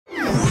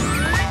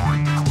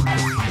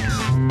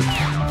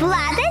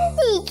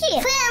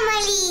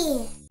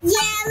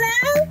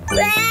Yellow,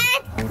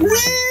 red,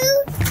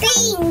 blue,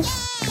 pink.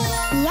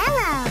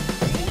 Yellow.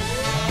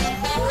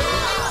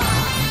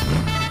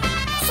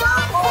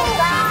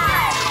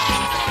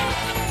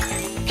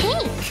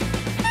 Pink.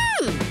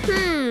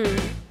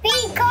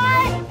 Pink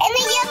car in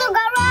a yellow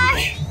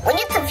garage. We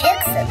need to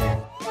fix it.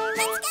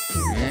 Let's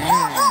go.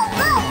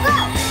 Go.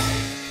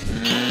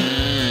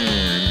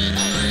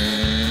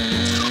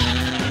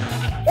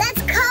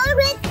 Let's color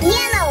it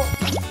yellow.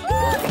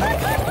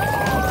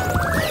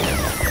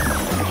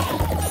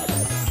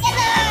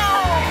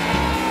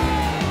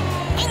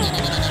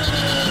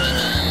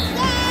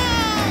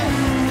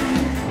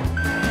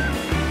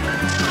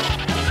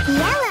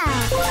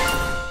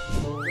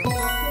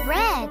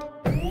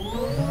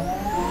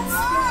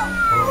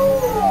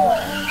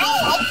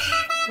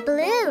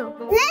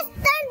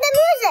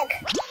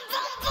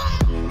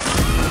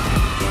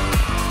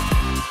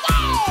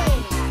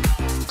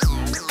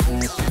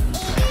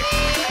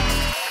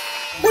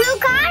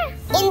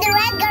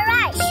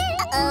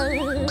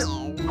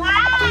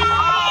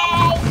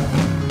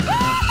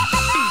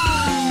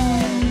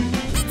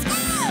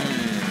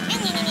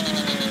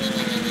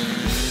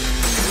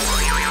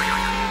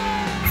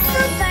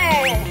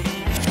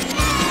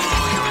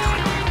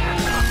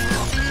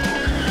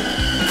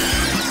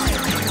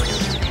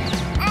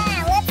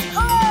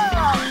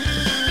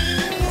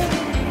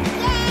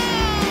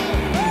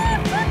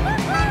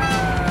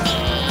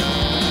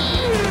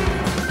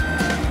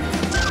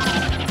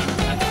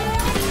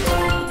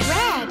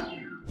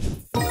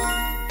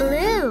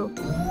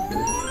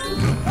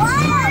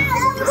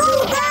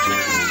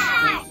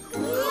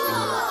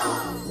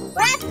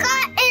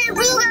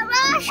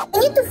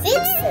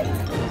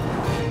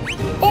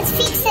 Let's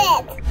fix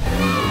it.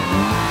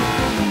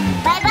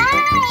 Bye-bye.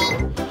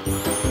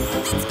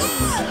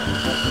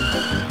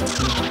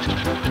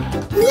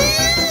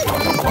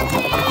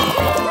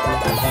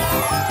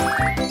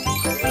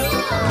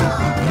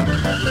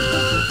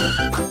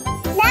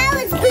 Now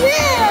it's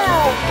blue.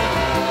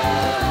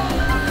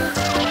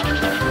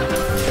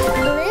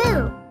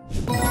 Blue.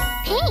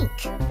 Pink.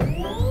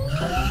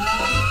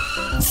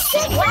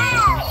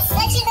 Wow,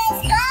 such a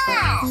nice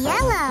car.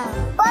 Yellow.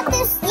 But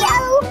this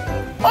yellow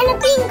and a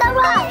pink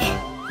garage.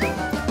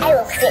 I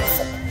will fix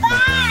it.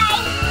 Bye!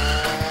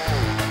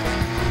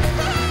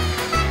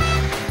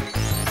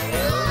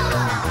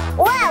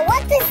 Wow,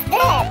 what is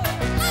that?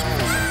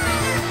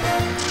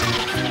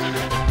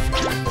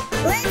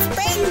 Let's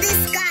paint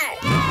this car.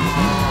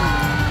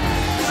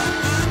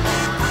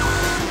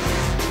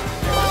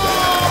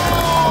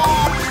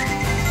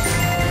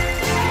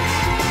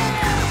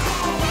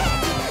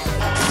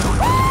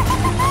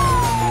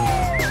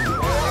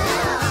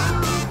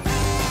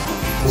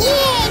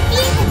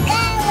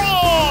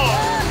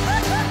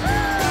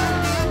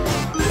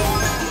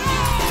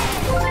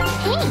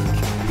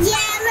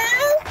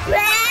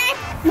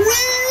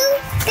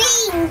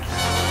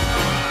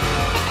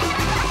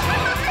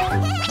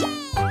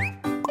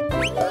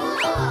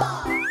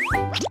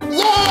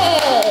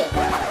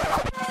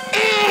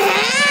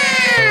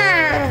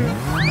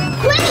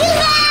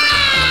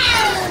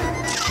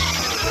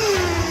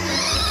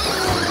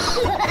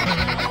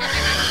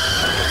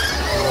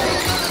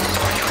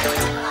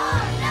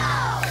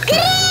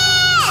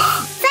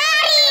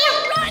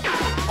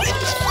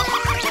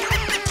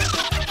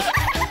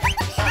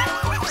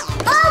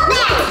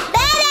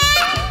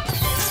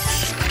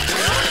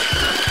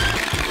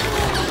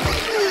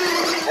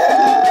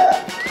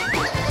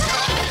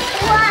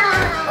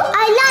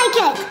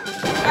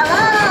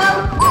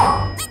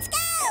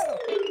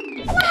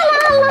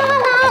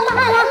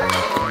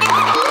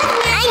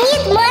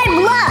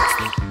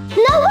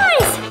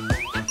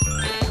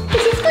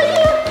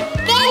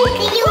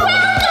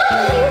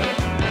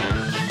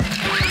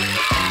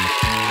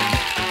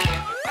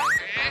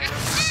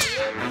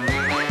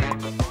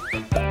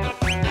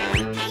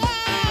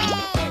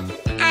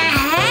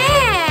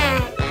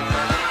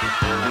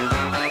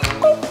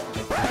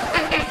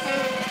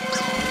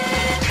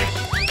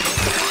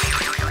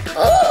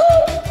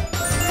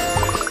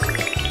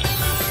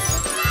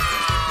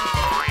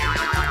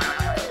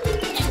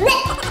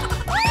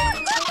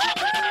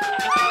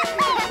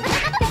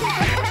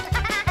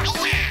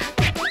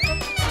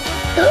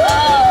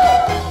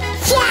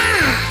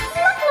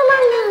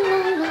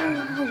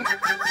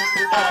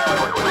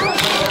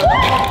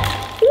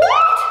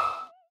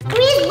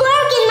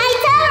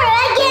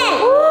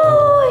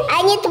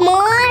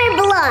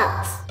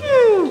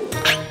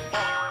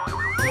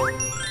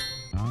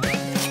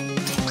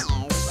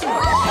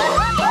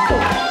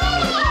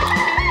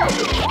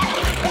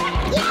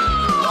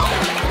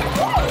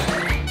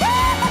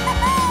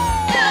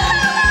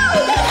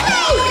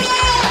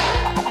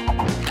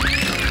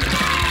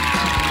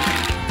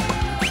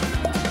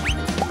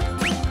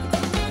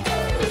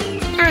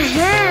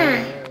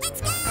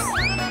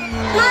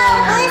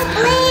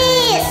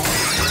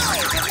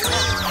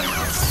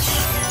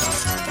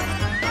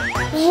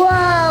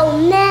 Wow,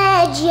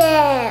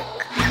 magic!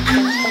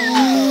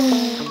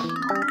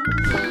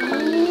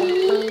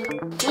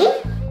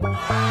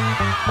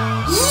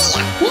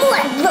 Yeah,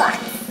 more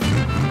blocks!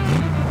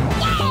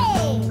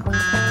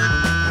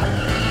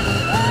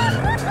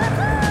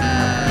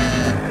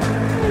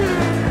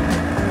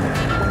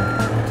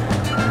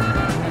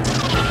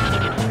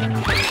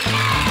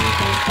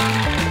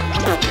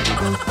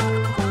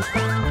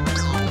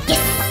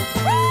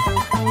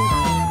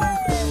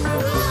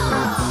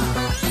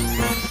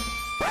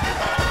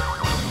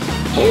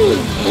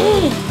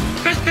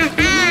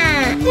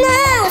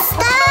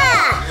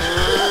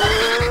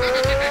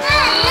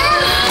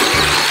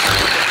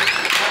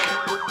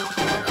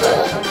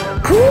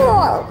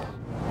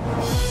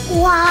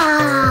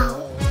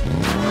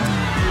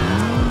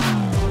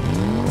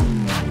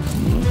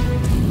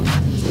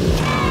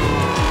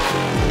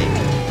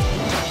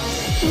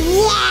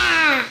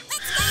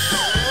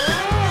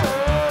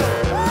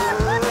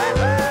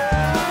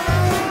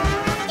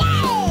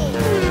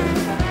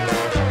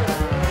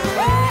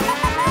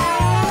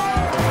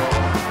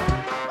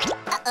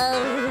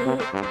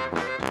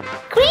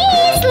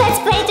 Chris, let's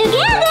play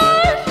together!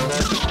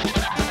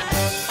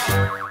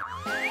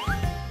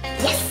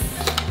 Yes!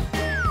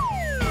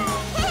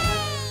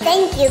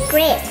 Thank you,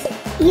 Chris.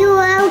 You're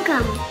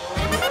welcome.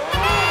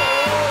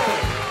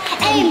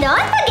 And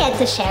don't forget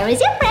to share with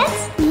your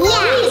friends. Yeah!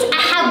 Chris,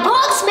 I have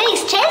box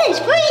makes challenge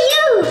for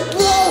you!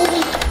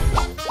 Yay!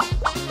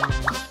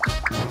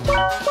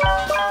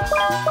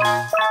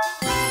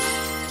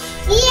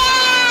 Yeah!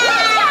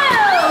 Let's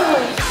go!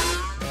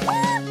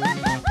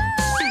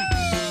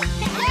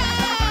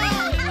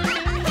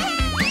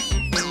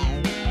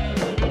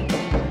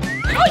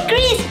 Hi,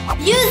 Chris!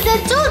 Use the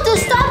tool to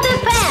stop the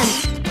fan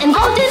and go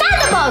to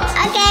another box.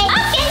 Okay.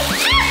 Okay.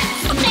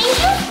 Thank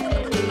you.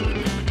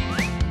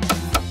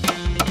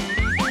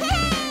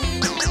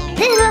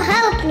 This will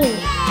help me.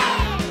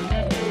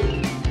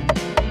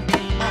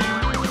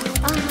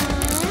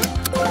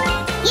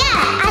 Yeah,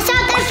 I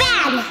shot the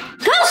fan.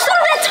 Go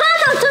through the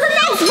tunnel to the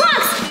next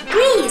box.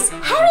 Please,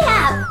 hurry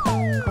up.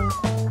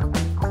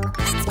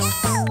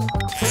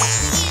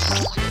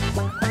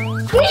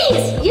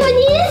 Please, you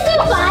need to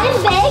find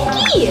the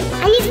key.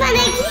 I need to find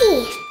the key.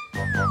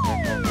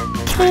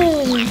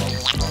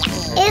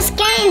 It's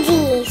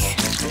candies.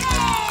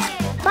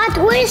 But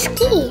where's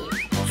key?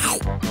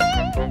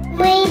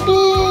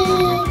 Maybe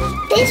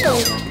this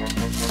one.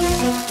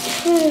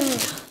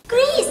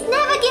 Chris,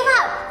 never give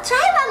up.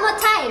 Try one more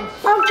time.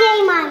 Okay,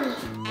 Mommy.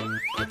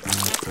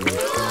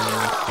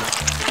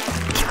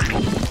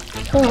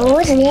 Oh,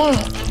 what's that?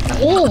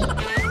 Hey.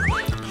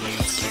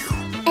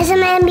 Is a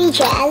man be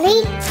jelly?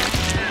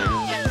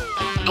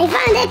 I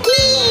found the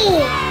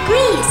key.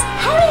 Chris,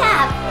 hurry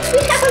up. We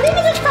have a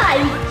limited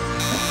time.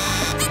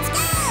 Let's go.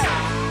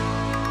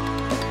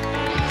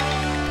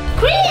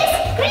 Chris,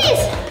 Chris.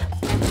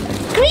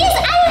 Chris,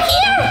 are you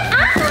here?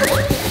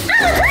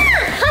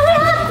 Hurry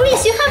up,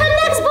 Chris, you have a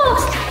next box.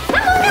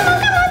 Come on, come on,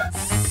 come on.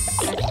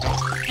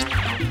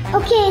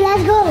 Okay,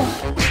 let's go.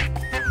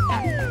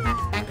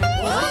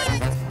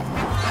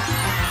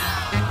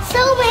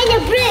 So many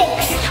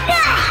bricks.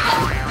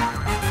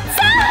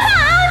 So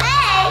fun!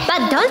 Hey.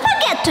 But don't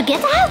forget to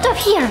get out of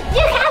here.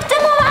 You have to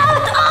move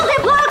out all the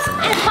blocks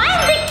and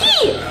find the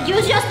key.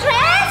 Use your strength.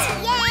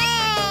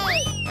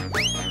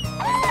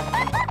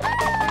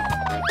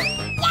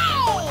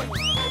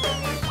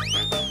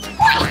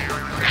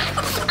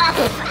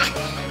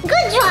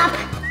 Good job!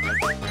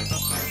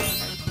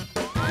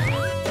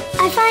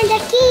 I found the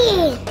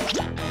key!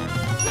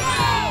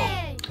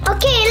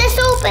 Okay, let's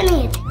open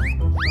it!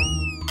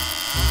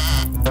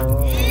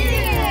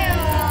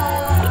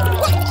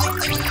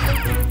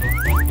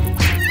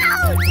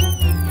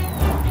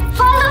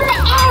 Follow the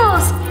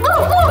arrows!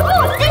 Move, move,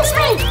 move! This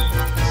way!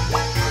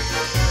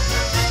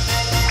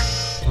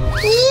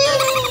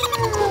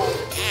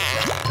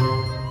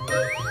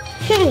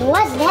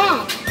 What's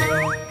that?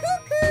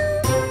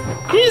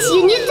 Chris,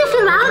 you need to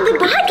fill out the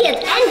bucket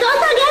and don't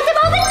forget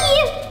about the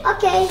key.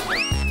 Okay.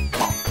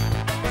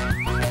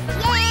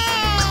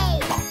 Yay!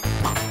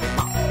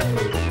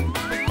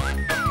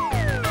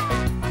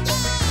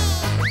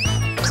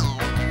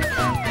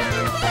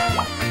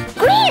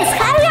 Chris,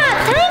 hurry up!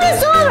 Time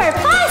is over!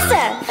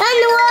 Faster!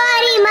 Don't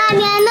worry,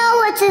 Mommy. I know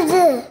what to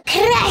do.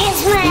 Crack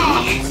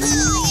smack!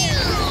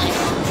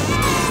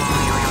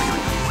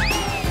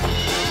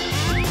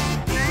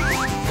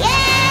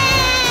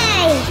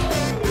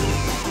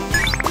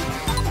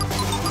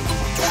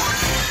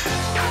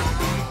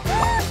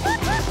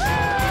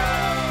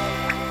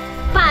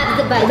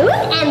 The balloon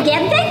and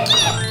get the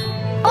key.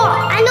 Oh,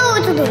 I know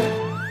what to do.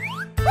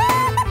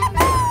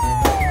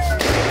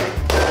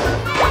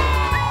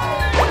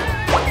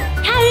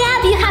 Hurry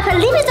up, you have a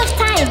limit of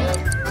time.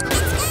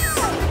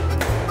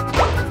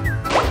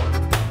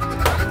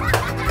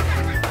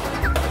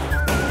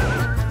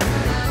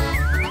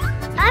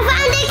 I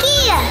found the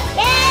key.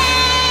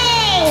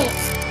 Yay!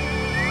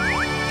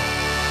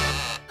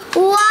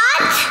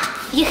 What?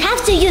 You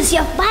have to use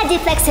your body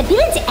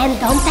flexibility and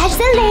don't touch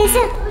the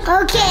laser.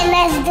 Okay,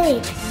 let's do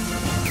it.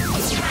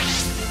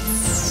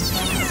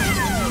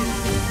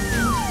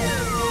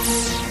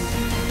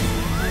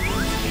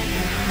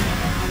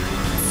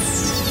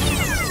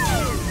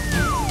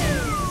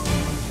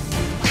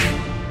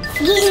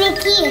 Give me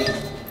key.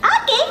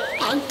 Okay,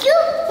 thank you.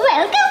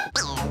 Welcome.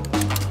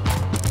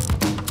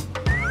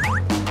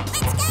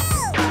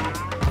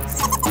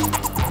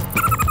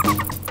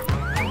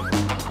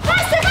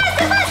 Faster,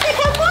 faster, faster,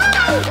 come on!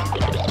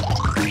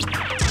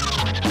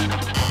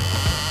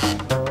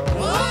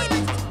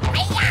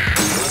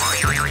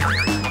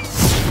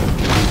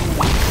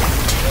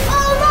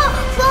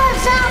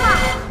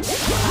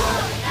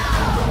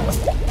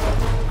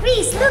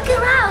 Chris, look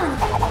around!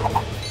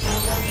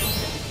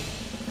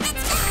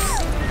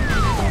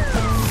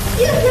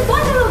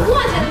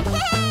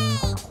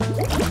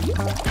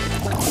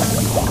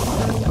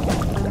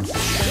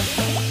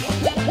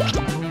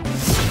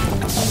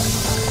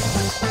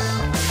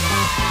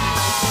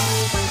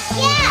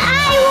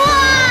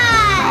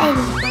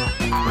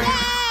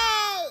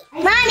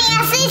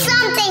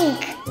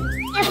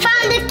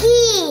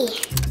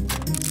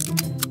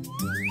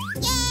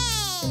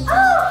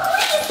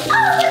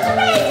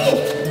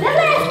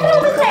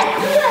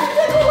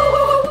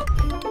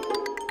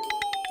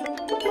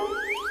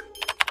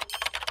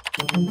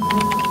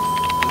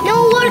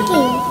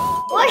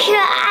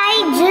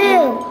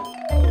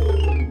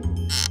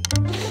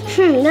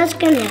 Let's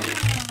connect.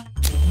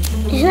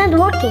 It's not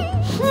working.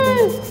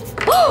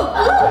 Oh,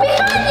 look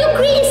behind you,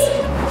 Chris!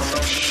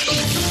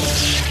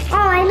 Oh,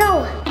 I know.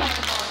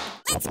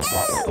 Let's go!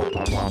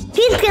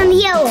 Pink and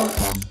yellow.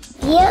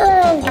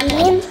 Yellow and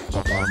green.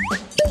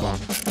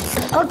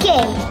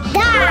 Okay,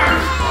 done!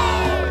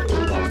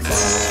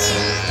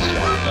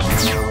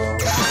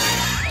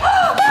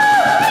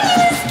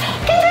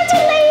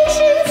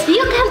 Congratulations!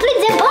 You complete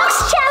the box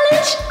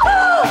challenge!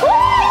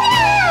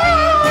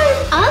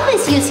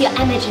 Always use your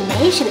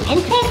imagination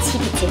and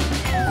creativity.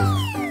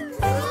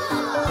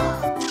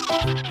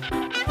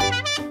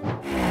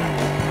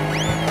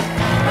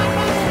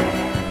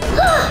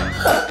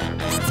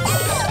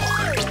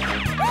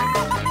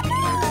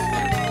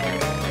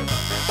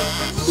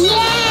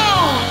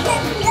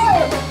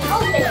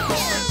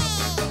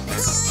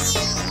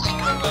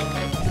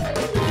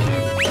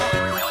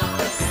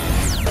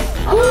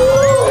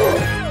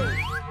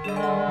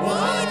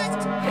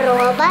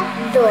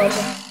 Dog.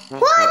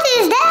 What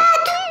is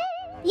that?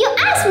 You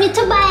asked me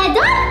to buy a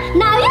dog,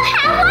 now you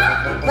have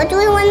one? But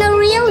we want a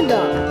real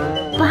dog.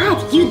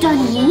 But you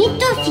don't need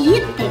to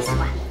feed this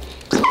one.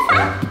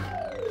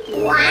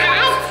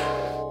 What?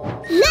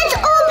 Let's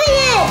open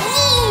it!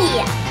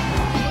 Yeah.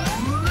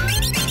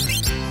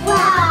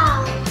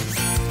 Wow!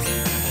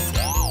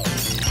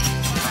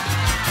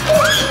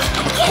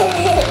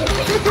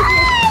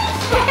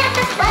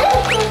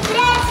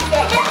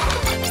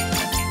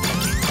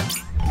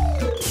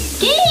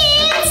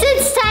 Kids,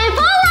 it's time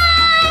for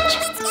lunch!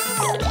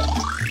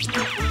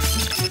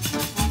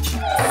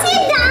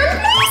 Sit down,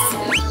 please!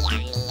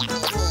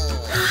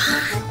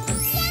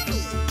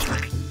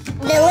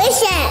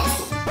 Delicious!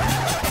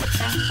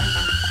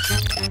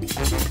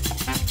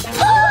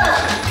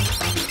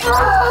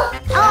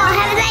 Oh, I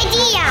have an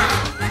idea!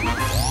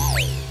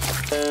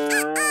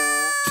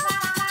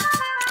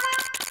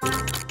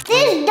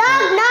 This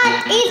dog not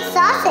eat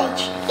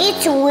sausage.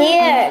 It's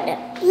weird.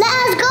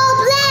 Let's go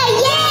play!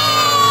 Yay!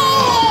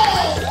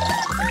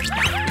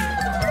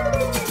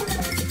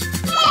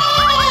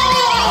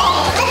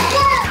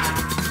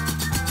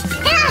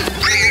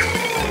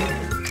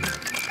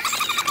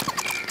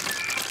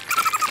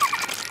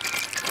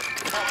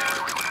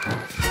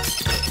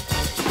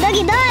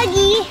 Doggy,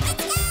 doggy.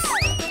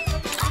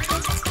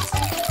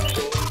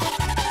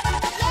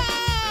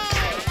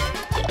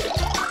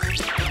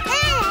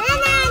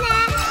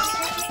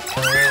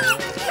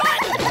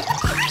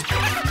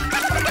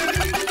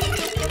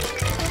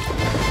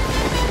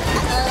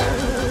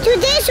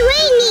 Today's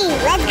rainy.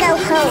 Let's go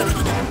home.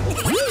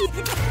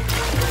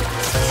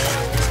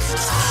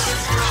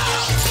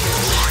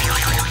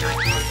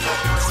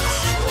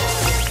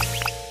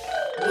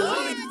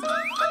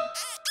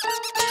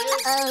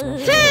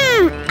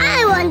 I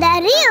want a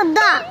real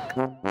dog.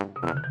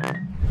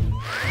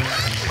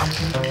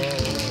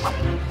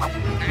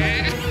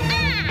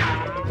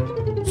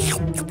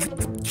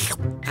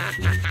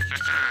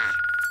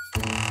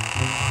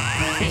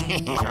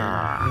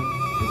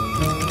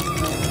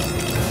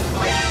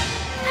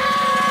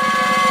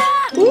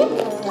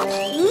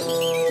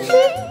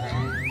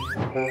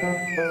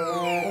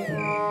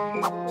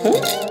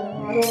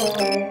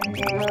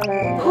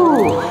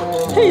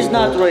 He's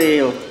not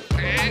real.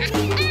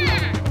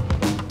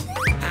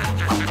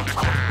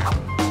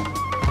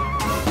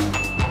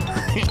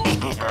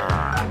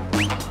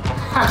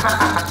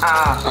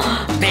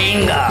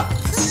 Bingo!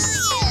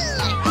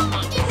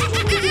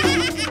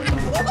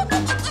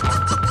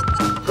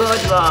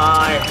 Good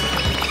boy!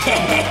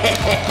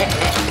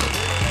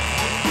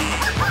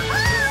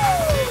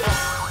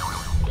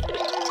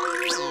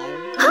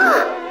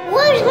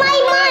 Where's my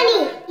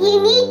money? You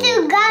need to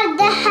guard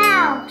the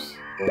house.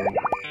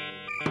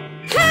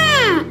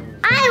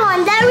 I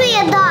want the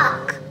real dog.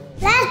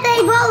 Let's play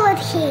ball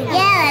with him.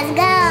 Yeah, let's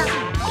go.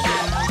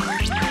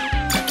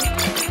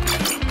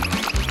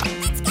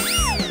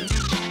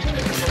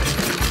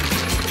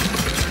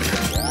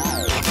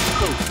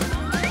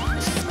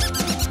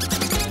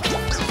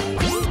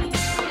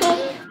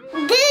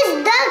 This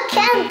dog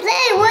can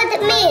play with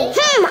me.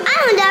 I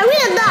want a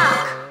real dog.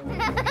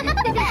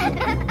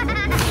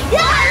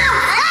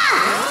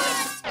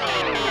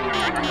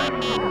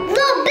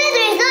 No,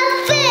 better is not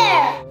fair.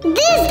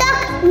 This dog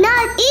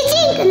not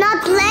eating, not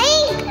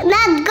playing,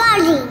 not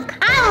guarding.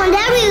 I want a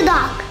real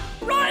dog.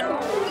 Run!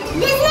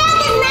 This dog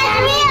is not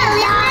real.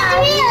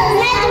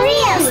 Not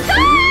real.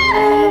 Stop!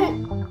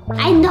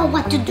 I know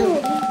what to do.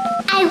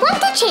 I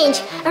want to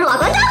change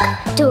robo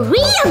dog to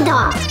real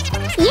dog.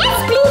 Yes,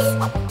 please.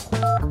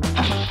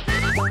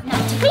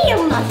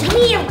 Not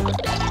real.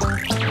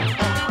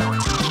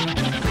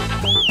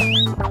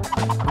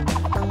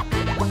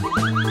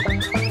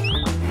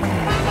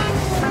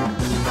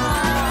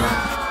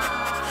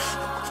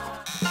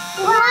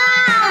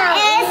 Wow,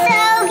 it's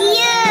so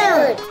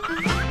cute.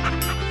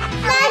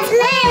 Let's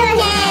play with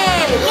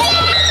him.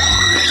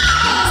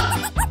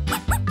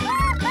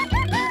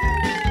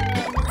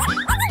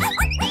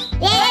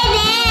 Yeah.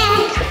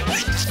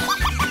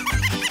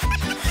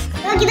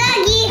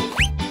 Doggy.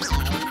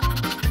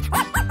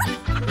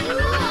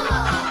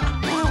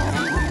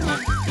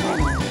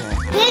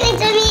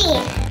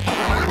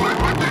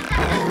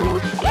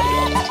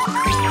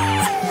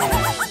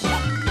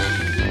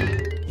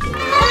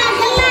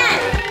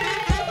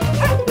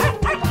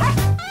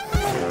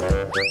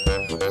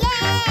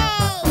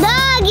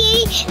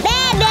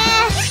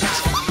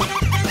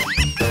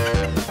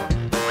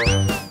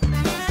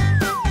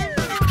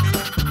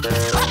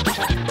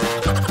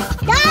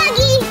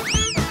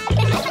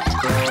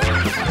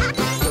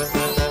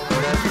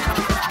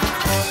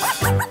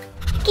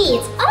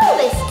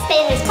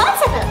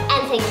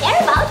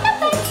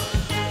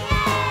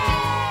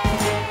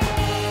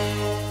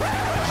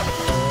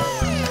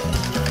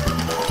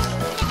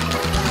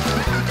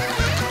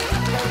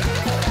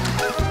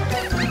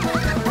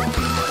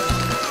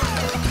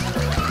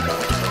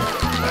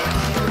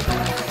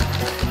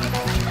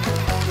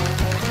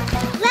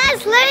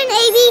 learn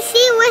ABC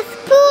with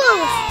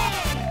pools.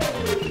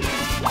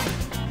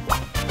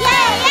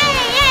 Yay, yay,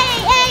 yay,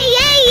 yay,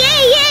 yay,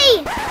 yay, yay!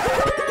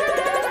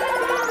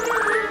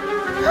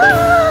 Oh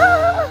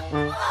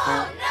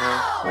no!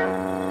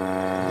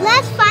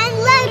 Let's find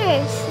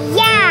letters.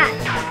 Yeah!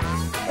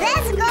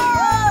 Let's go!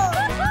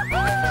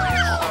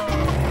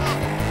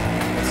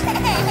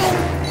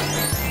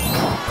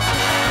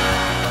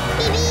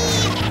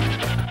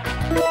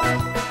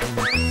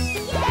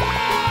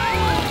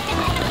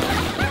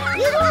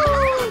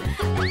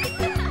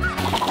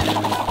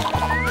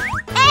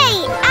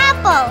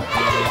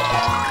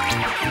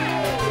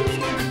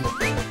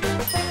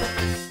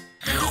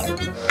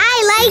 I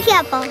like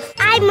apples.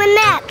 I'm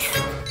next.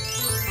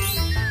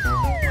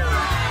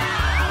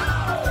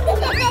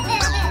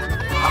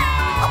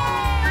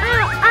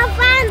 Oh, I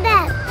found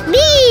that. B,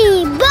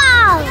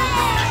 ball.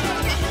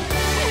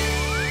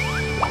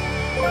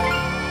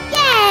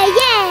 Yeah,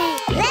 yeah.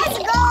 Let's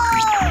go.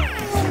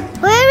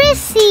 Where is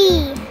C?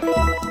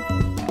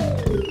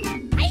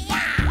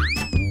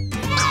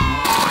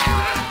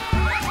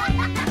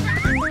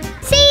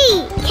 C,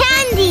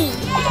 candy.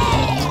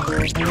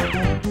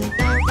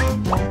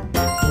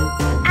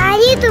 I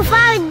need to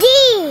find D.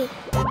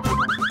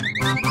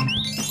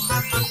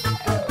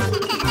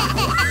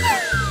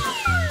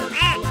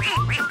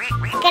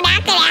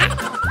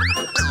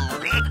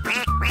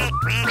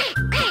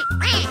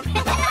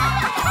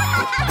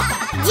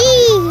 G,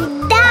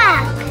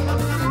 duck.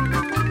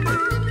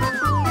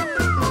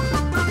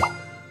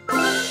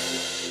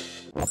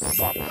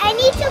 I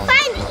need to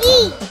find E.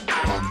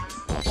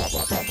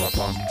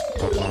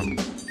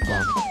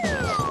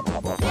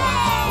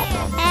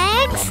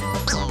 X.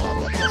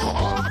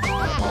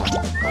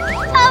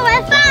 Oh, I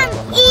found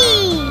E.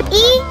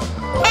 E,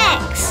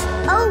 X.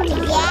 Oh,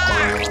 yeah.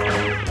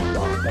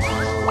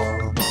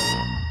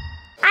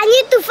 I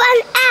need to find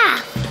F.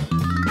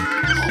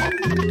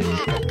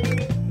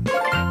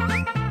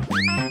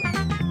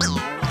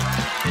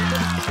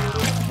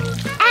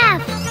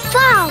 F,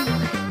 foam.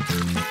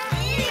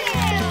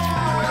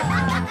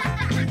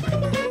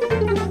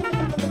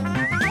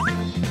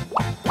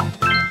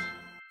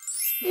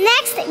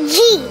 Next, G.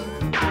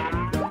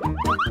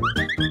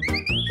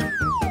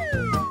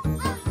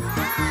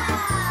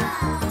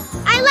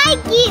 I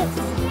like gifts.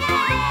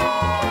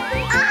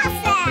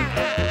 Awesome.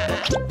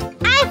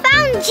 I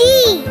found G.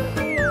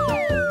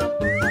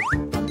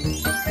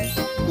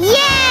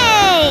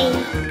 Yay!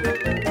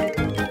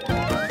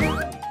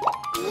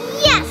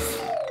 Yes!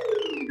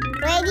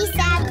 Ready,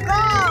 set,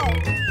 go!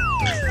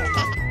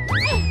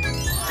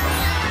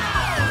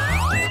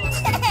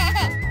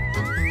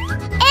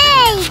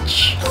 H!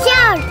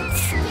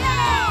 Shorts!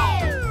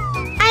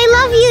 I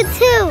love you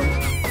too!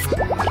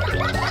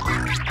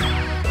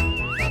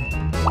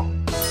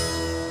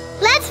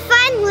 Let's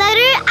find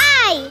letter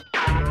I!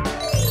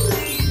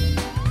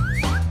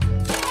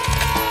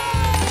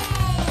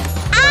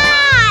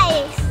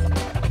 Eyes!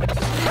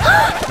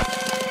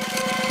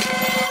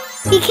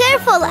 Be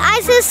careful,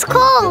 ice is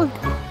cold!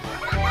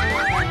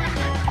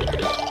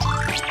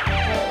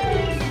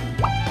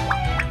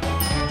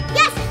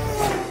 Yes!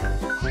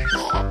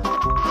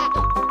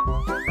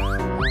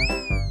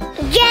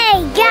 J,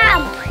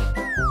 jump!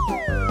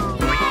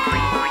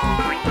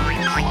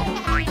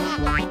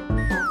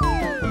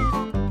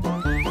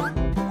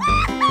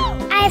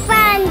 I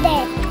found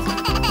it!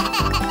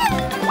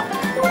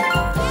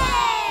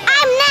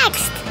 I'm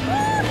next!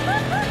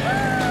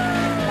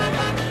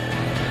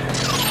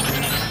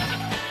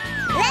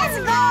 Let's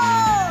go!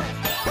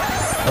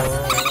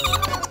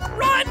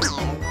 Run!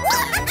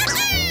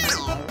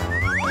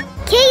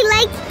 K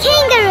like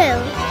kangaroo!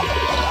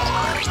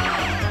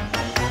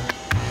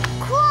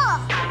 Cool!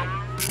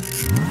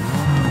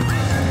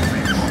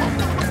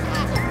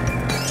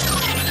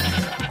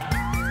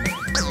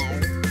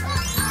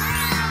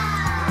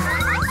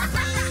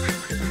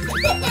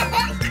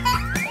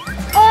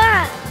 Or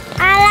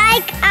I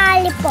like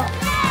lollipop.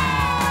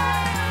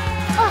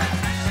 Oh,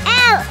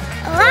 L,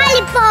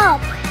 lollipop.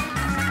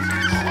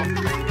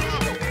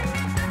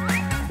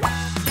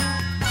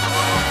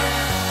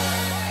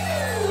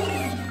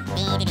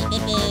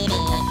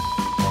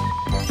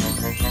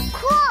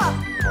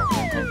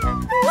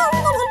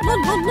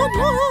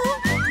 Cool.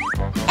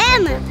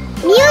 M,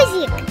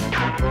 music.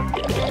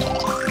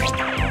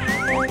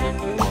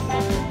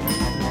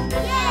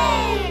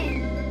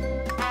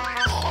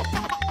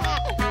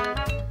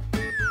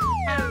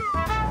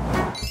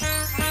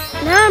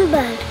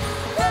 Number.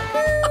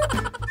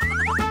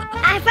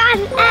 I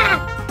found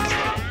F.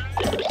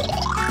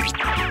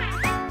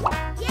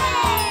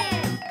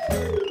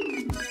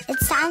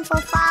 It's time for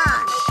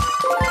fun.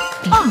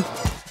 Oh.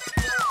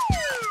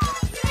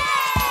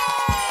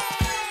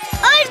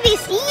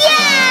 Orbis,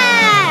 yeah!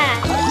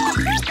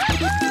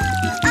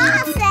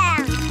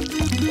 Awesome!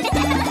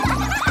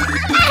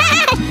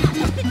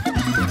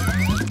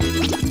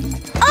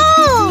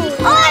 Oh,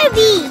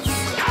 Orbis!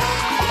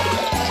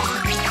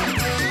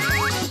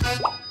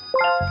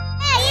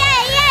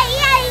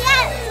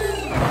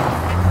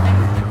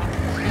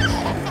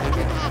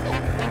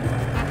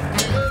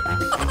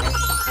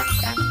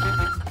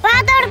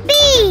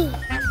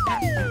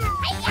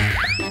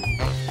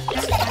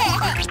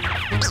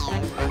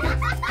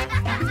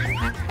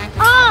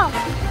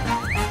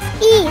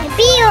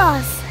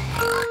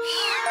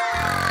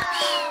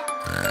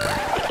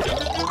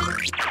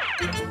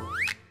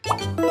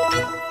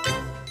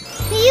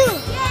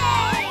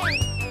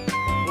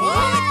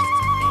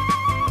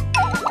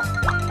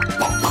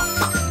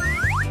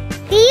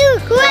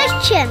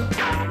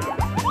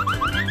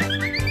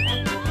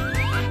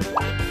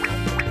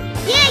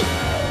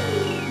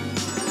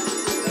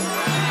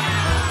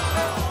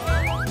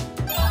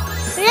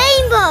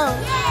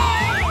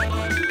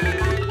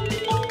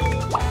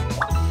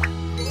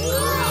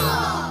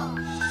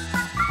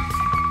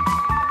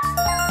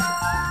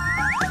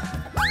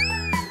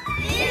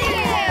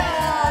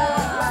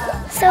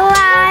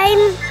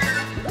 Slime.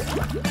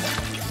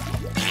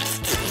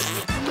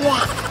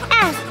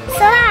 S,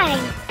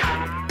 slime.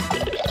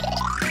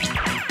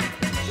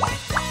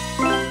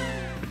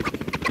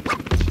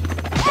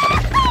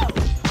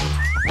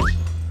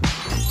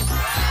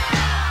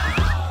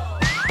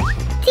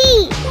 T,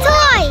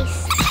 toys.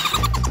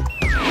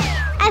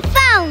 I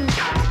found.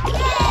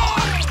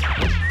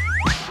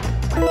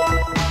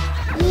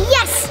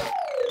 Yes.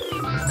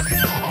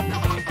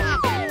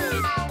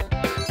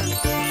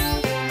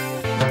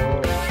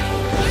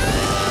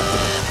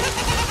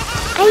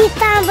 I need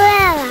the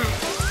umbrella.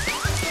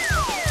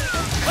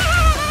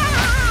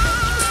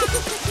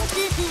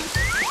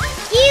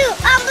 You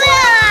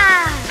umbrella.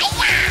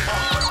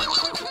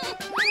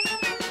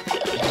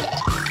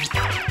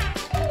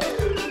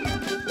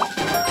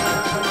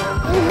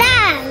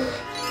 Done.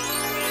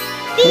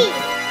 B.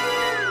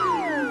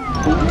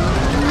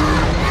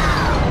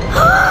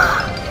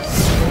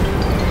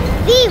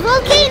 V,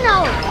 volcano.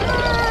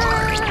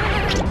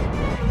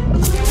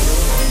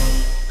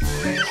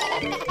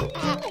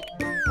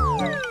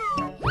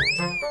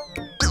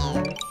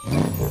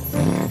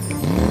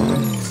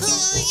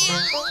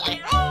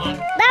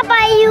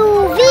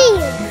 W, V.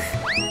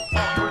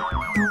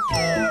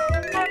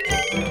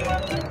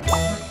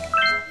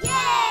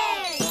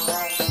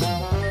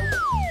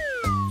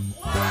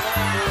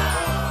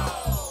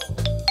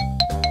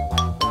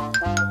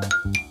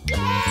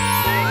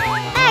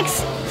 X,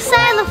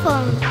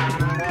 xylophone.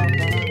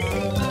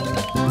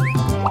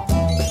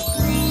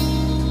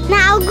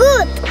 Now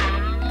good.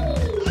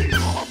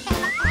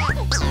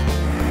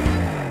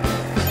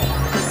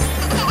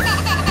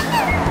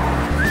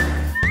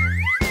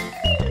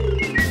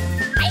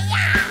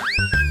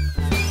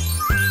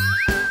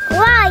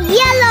 Wow,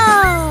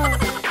 yellow.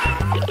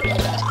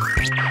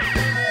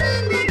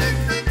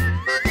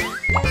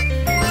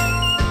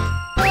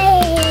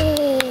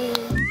 Hey.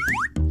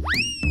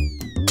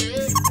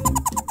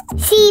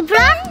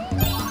 Zebra.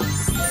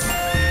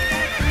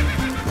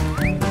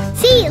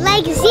 C,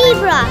 like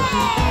zebra.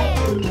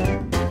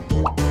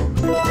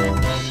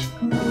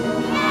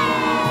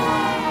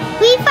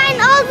 We find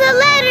all the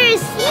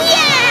letters.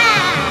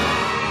 Yeah!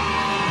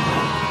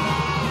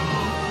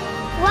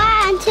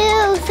 1, 2,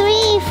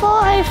 3,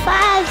 4,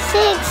 5,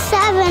 6,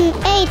 7,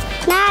 8,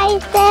 9,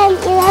 10,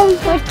 11,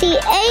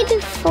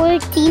 48,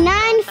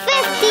 49,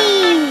 50.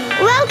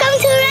 Welcome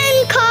to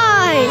Rent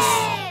Cars.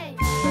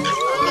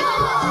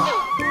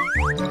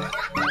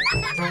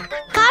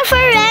 Car for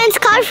rent,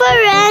 car for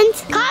rent,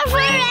 car for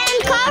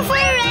rent, car for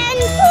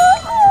rent.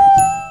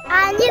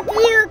 And if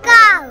you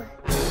go.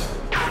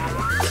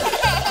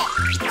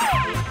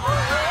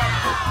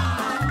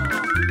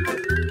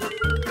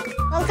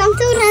 Welcome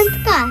to Rent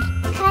Car.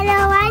 Hello,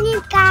 I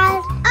need car.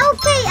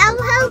 Okay,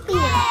 I'll help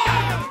you.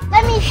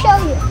 Let me show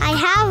you. I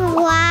have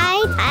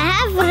white, I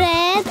have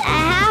red, I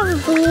have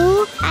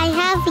blue, I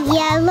have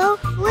yellow.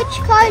 Which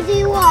car do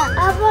you want? I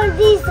want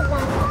this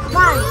one.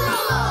 Fine.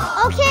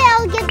 Okay,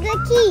 I'll get the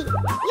key.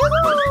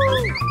 Yoo-hoo!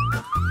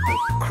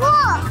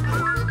 Cool.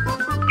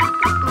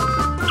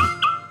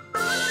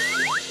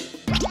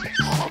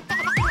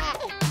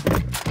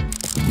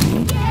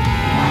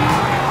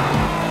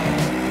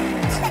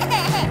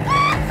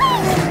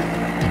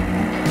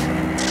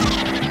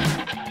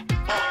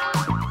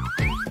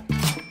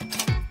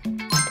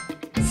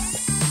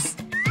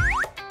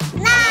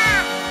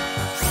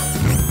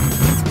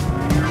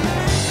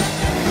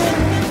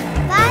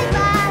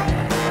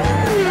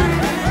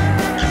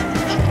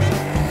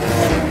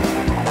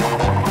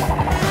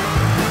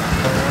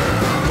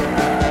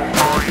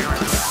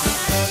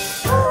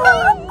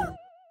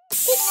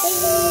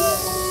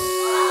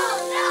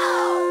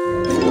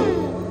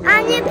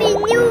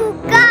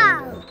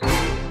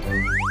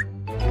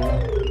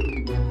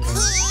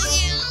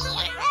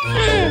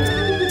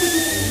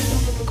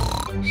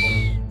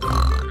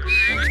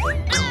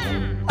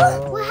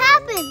 What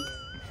happened?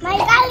 My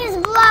car is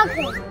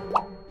blocking.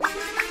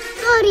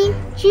 Sorry,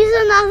 choose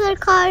another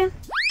car.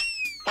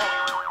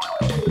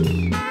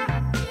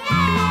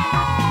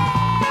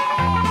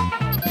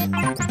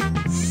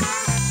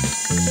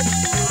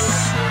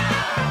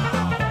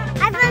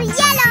 I found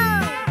yellow.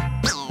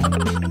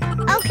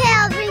 Okay,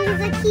 I'll bring you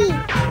the key.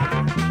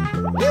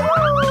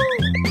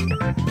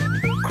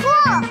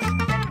 Cool.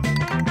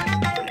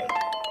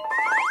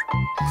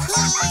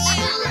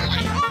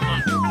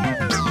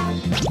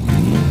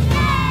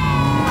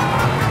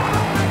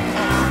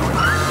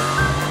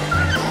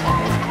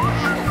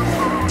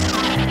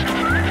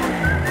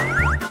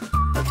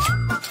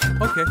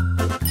 Okay.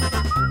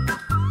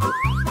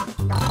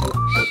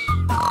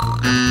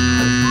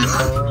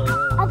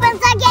 Open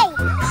the gate.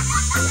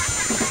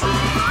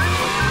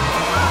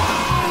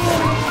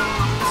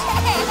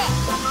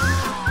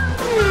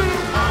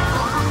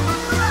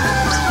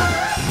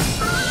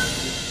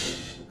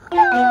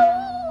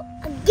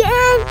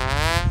 Again.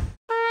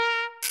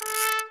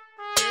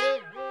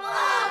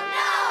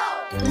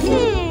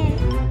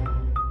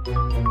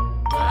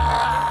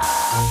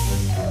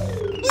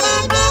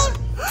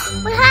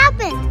 What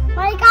happened?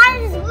 My car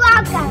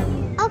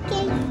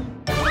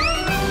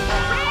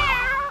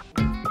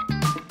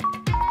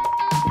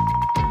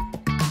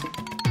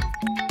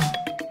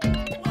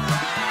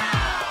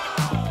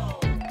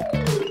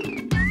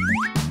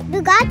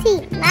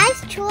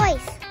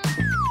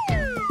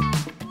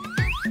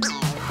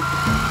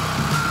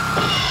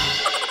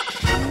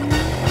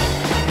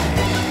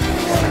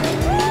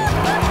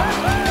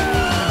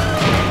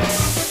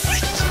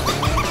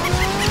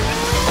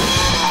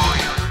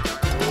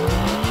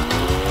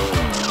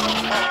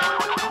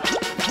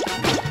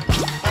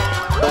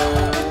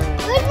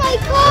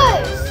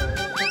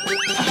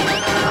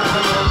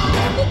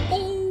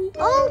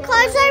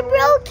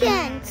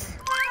seconds.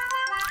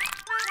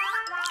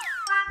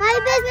 My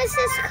business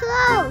is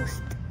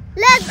closed.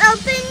 Let's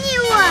open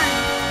new one.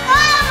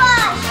 Robo!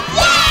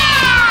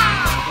 Yeah!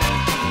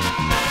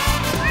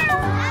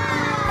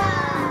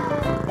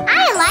 I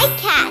like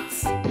cats.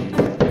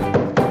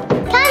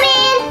 Come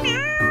in.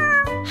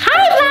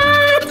 Hi,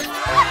 Vlad.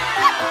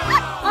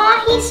 Oh,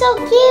 he's so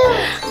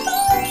cute.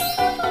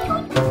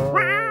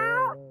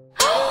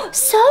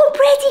 So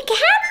pretty,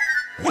 cat.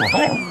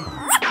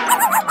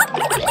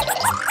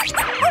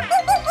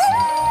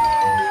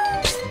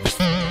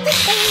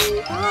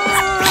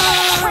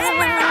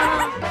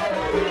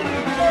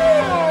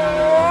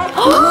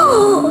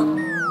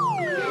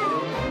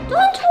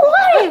 Don't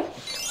worry.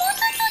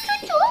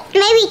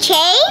 Maybe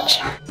change?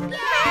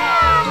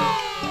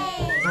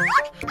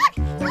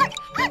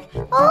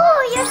 Oh,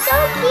 you're so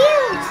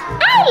cute.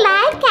 I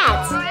like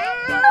cats.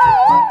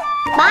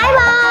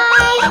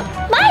 Bye-bye.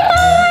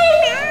 Bye-bye.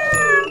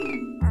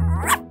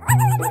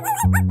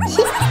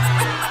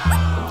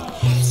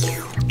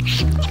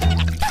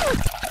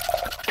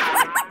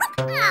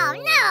 Oh,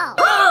 no.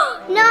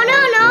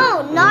 No.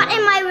 Not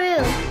in my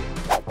room.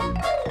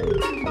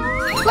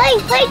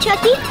 Play,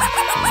 Chucky.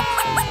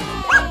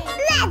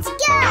 Let's go.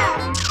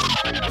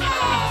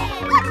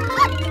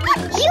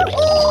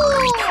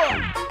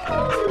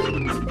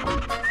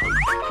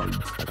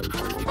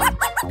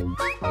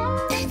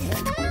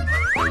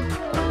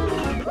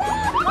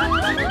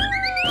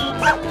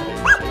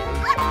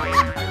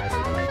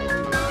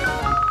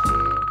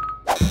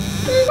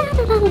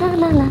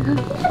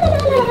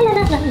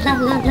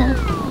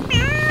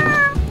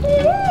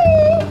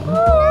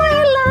 Oh, I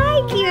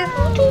like you.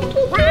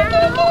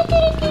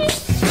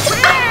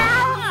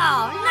 Oh,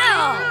 no.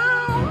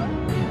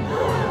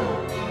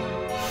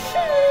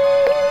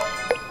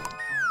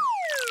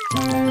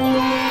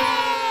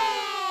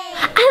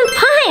 I'm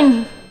fine.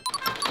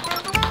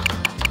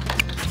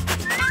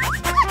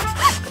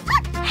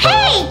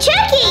 Hey,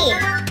 Chucky!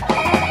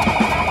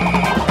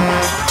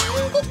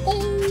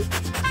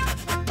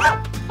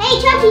 Hey,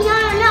 Chucky,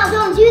 no,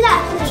 don't do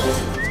that, please.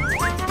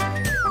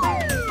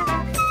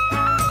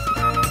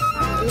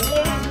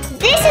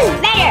 This is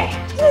better.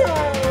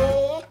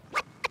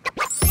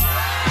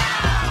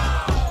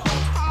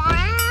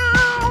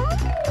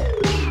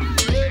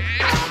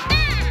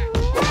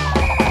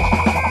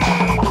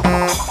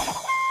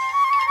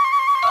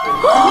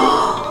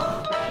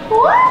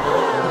 What?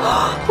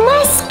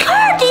 My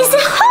skirt is a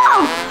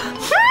hole!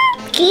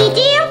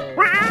 Kitty?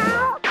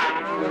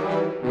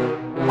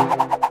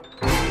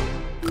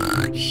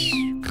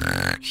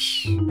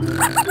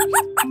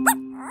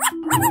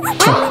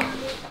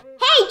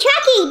 Hey,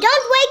 Chucky,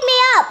 don't wake me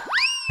up!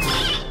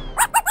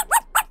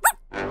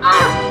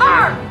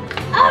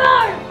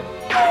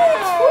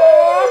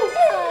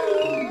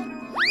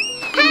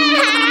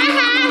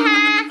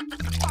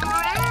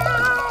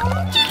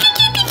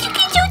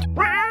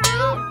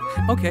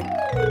 Okay.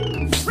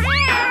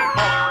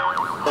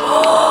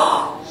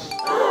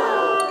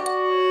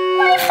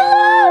 My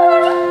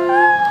flower!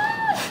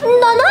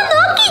 No,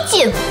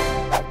 Kitty!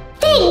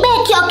 Take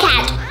back your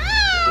cat!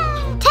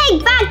 Take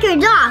back your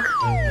dog!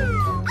 Oh,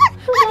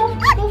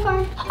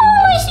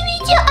 my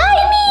sweetie, I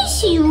miss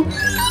you!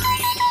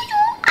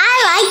 I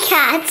like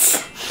cats.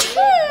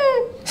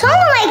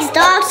 Someone likes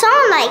dogs,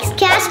 someone likes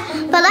cats,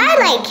 but I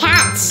like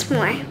cats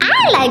more.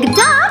 I like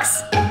dogs!